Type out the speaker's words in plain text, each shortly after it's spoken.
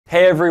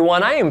Hey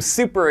everyone, I am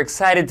super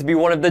excited to be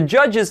one of the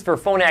judges for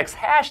Phonak's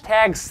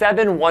hashtag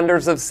 7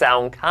 Wonders of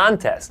Sound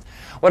contest.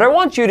 What I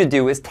want you to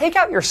do is take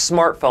out your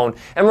smartphone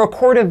and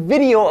record a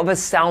video of a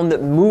sound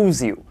that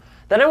moves you.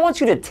 Then I want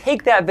you to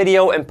take that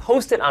video and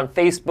post it on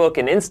Facebook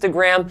and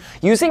Instagram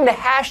using the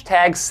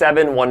hashtag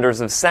 7 Wonders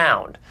of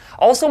Sound.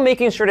 Also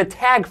making sure to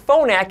tag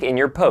Phonak in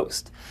your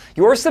post.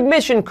 Your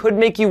submission could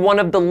make you one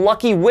of the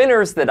lucky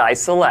winners that I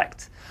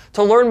select.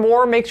 To learn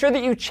more, make sure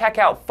that you check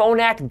out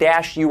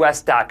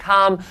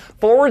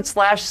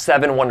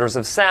phonak-us.com/7 Wonders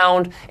of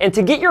Sound. And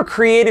to get your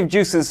creative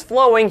juices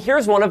flowing,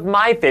 here's one of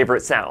my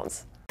favorite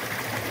sounds.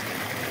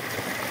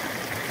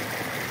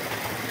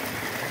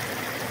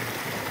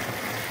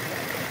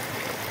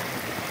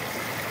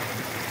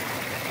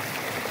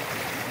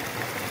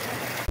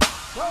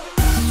 Well,